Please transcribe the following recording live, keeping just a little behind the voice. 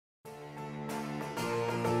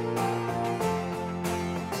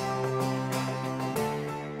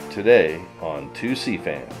Today on 2C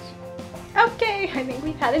Fans. Okay, I think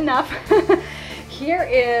we've had enough. Here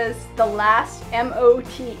is the last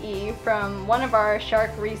MOTE from one of our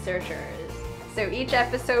shark researchers. So each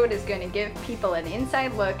episode is going to give people an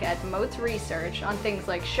inside look at Mote's research on things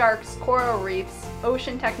like sharks, coral reefs,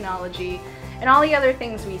 ocean technology, and all the other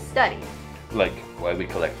things we study. Like why we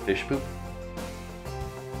collect fish poop?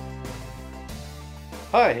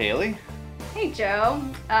 Hi, Haley. Hey, Joe.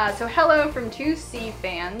 So hello from 2C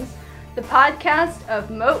Fans, the podcast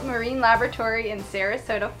of Mote Marine Laboratory in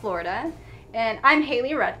Sarasota, Florida. And I'm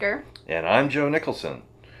Haley Rutger. And I'm Joe Nicholson.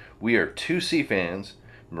 We are 2C Fans,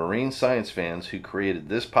 marine science fans who created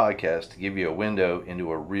this podcast to give you a window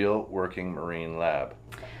into a real working marine lab.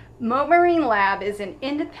 Mote Marine Lab is an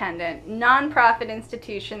independent, non-profit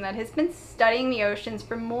institution that has been studying the oceans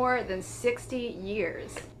for more than 60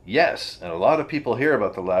 years. Yes, and a lot of people hear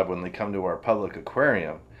about the lab when they come to our public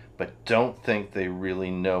aquarium, but don't think they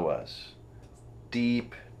really know us.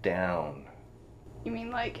 Deep down. You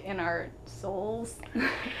mean like in our souls?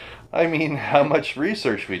 I mean how much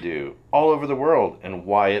research we do all over the world and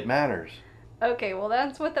why it matters. Okay, well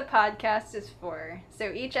that's what the podcast is for.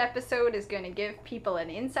 So each episode is going to give people an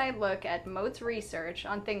inside look at Mote's research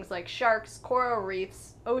on things like sharks, coral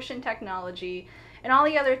reefs, ocean technology, and all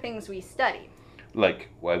the other things we study. Like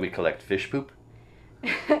why we collect fish poop?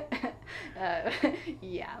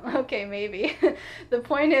 Yeah, okay, maybe. The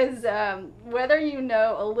point is, whether you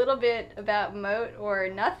know a little bit about Mote or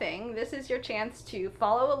nothing, this is your chance to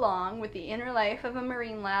follow along with the inner life of a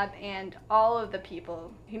marine lab and all of the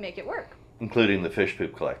people who make it work. Including the fish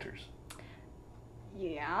poop collectors.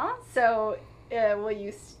 Yeah, so will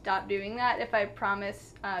you stop doing that if I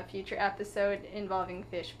promise a future episode involving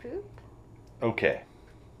fish poop? Okay.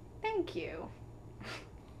 Thank you.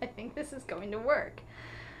 I think this is going to work.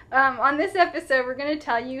 On this episode, we're going to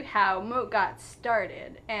tell you how Mote got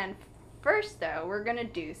started. And first, though, we're going to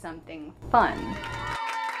do something fun.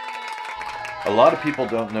 A lot of people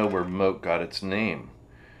don't know where Mote got its name.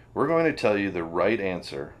 We're going to tell you the right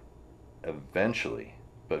answer eventually.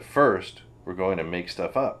 But first, we're going to make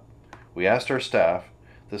stuff up. We asked our staff,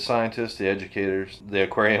 the scientists, the educators, the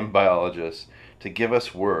aquarium biologists, to give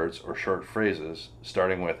us words or short phrases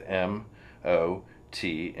starting with M, O,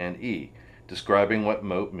 T, and E, describing what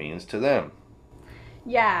Mote means to them.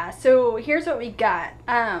 Yeah, so here's what we got.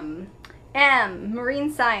 M,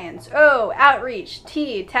 marine science. O, outreach.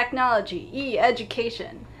 T, technology. E,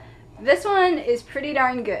 education. This one is pretty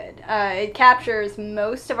darn good. It captures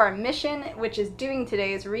most of our mission, which is doing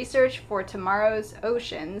today's research for tomorrow's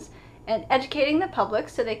oceans and educating the public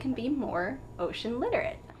so they can be more ocean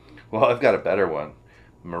literate. Well, I've got a better one.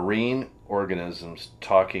 Marine organisms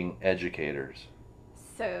talking educators.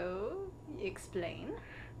 So, explain.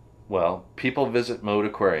 Well, people visit Mote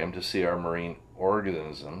Aquarium to see our marine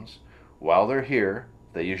organisms. While they're here,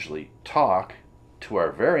 they usually talk to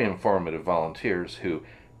our very informative volunteers who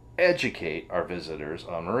educate our visitors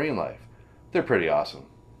on marine life. They're pretty awesome.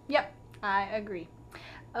 Yep, I agree.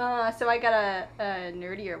 So I got a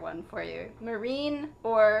nerdier one for you. Marine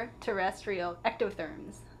or terrestrial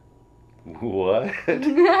ectotherms. What?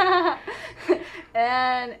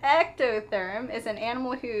 An ectotherm is an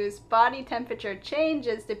animal whose body temperature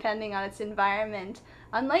changes depending on its environment.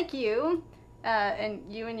 Unlike you, and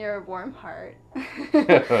you and your warm heart,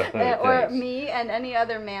 or me and any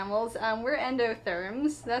other mammals, we're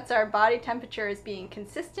endotherms. That's our body temperature is being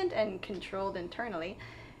consistent and controlled internally.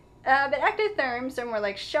 But ectotherms are more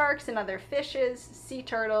like sharks and other fishes, sea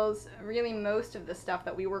turtles, really most of the stuff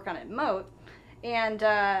that we work on at Mote. And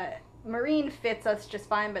marine fits us just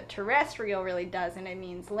fine, but terrestrial really doesn't. It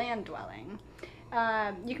means land dwelling.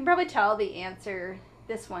 You can probably tell the answer,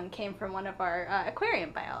 this one came from one of our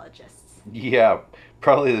aquarium biologists. Yeah,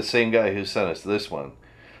 probably the same guy who sent us this one.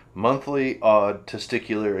 Monthly odd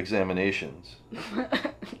testicular examinations.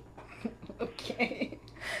 Okay.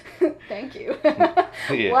 Thank you.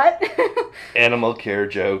 Yeah. What? Animal care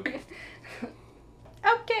joke.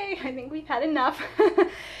 Okay, I think we've had enough.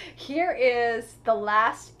 Here is the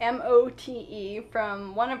last MOTE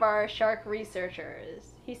from one of our shark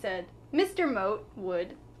researchers. He said, Mr. Mote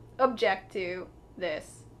would object to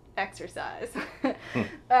this exercise.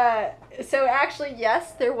 So actually,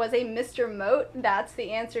 yes, there was a Mr. Mote. That's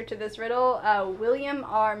the answer to this riddle. William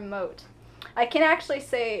R. Mote. I can't actually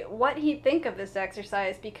say what he'd think of this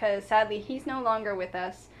exercise because sadly he's no longer with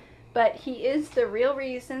us, but he is the real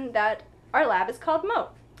reason that our lab is called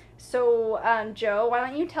Mote. So, Joe, why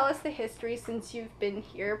don't you tell us the history since you've been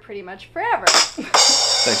here pretty much forever?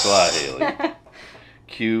 Thanks a lot, Haley.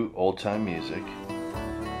 Cue old-time music.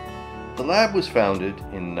 The lab was founded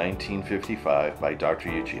in 1955 by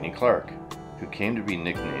Dr. Eugenie Clark. who came to be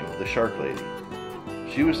nicknamed the Shark Lady.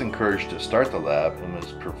 She was encouraged to start the lab and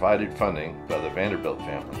was provided funding by the Vanderbilt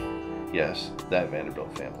family. Yes, that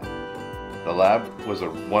Vanderbilt family. The lab was a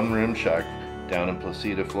one-room shack down in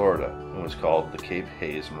Placida, Florida, and was called the Cape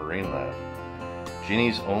Hayes Marine Lab.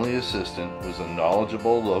 Jeannie's only assistant was a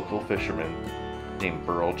knowledgeable local fisherman named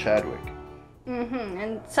Burl Chadwick.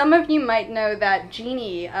 And some of you might know that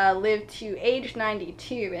Jeannie lived to age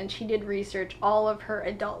 92, and she did research all of her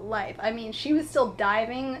adult life. I mean, she was still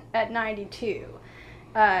diving at 92.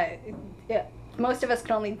 Most of us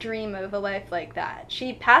can only dream of a life like that.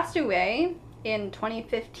 She passed away in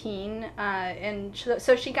 2015, and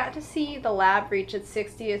so she got to see the lab reach its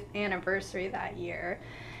 60th anniversary that year.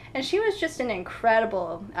 And she was just an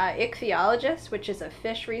incredible ichthyologist, which is a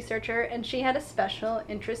fish researcher, and she had a special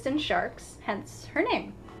interest in sharks, hence her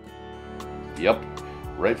name. Yep,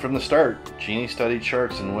 right from the start, Jeannie studied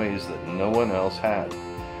sharks in ways that no one else had.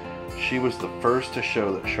 She was the first to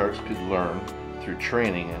show that sharks could learn through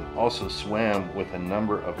training, and also swam with a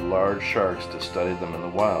number of large sharks to study them in the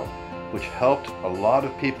wild, which helped a lot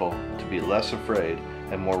of people to be less afraid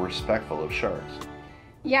and more respectful of sharks.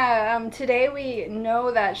 Yeah, today we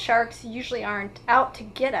know that sharks usually aren't out to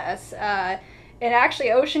get us. And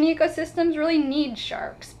actually, ocean ecosystems really need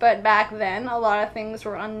sharks. But back then, a lot of things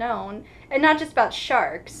were unknown. And not just about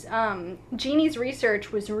sharks. Jeannie's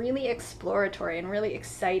research was really exploratory and really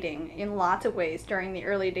exciting in lots of ways during the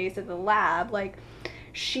early days of the lab. Like,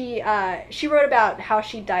 she wrote about how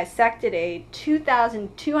she dissected a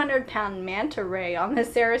 2,200-pound manta ray on the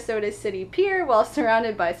Sarasota City Pier while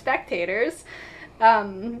surrounded by spectators.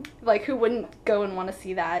 Like, who wouldn't go and want to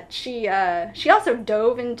see that? She also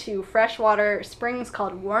dove into freshwater springs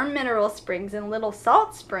called Warm Mineral Springs and Little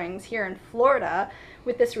Salt Springs here in Florida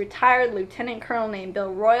with this retired lieutenant colonel named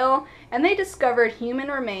Bill Royal, and they discovered human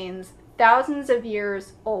remains thousands of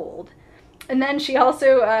years old. And then she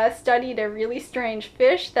also studied a really strange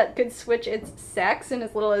fish that could switch its sex in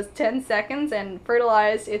as little as 10 seconds and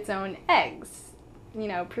fertilize its own eggs. You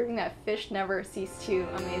know, proving that fish never cease to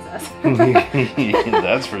amaze us.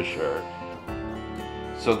 That's for sure.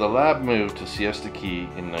 So the lab moved to Siesta Key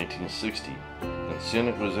in 1960, and soon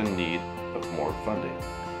it was in need of more funding.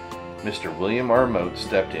 Mr. William R. Mote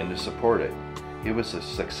stepped in to support it. He was a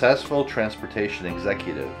successful transportation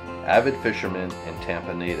executive, avid fisherman, and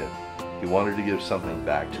Tampa native. He wanted to give something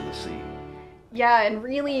back to the sea. Yeah, and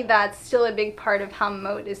really that's still a big part of how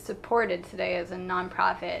Mote is supported today as a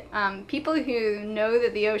nonprofit. People who know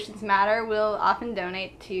that the oceans matter will often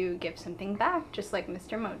donate to give something back, just like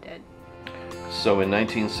Mr. Mote did. So in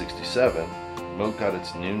 1967, Mote got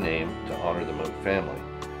its new name to honor the Mote family.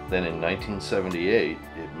 Then in 1978,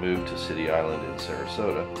 it moved to City Island in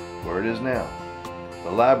Sarasota, where it is now.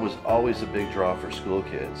 The lab was always a big draw for school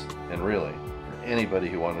kids, and really, for anybody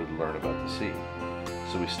who wanted to learn about the sea.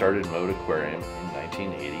 So we started Mote Aquarium in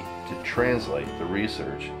 1980 to translate the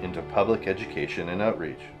research into public education and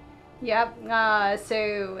outreach. Yep.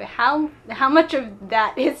 So how much of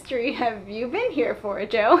that history have you been here for,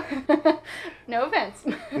 Joe? No offense.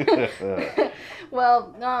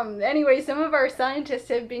 Well, anyway, some of our scientists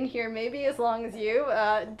have been here maybe as long as you,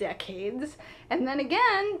 decades. And then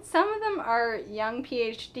again, some of them are young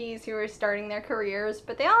PhDs who are starting their careers,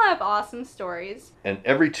 but they all have awesome stories. And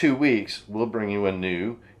every 2 weeks, we'll bring you a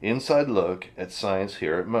new inside look at science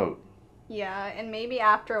here at Mote. Yeah, and maybe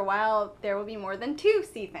after a while, there will be more than 2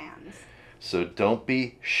 sea fans. So don't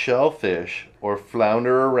be shellfish or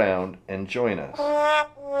flounder around and join us.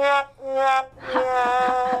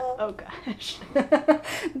 Oh gosh.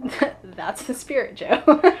 That's the spirit, Joe.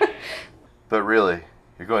 But really,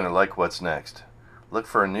 you're going to like what's next. Look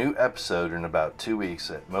for a new episode in about 2 weeks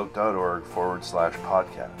at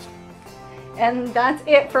mote.org/podcast. And that's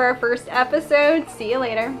it for our first episode. See you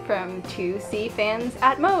later from 2 sea fans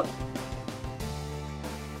at Mote.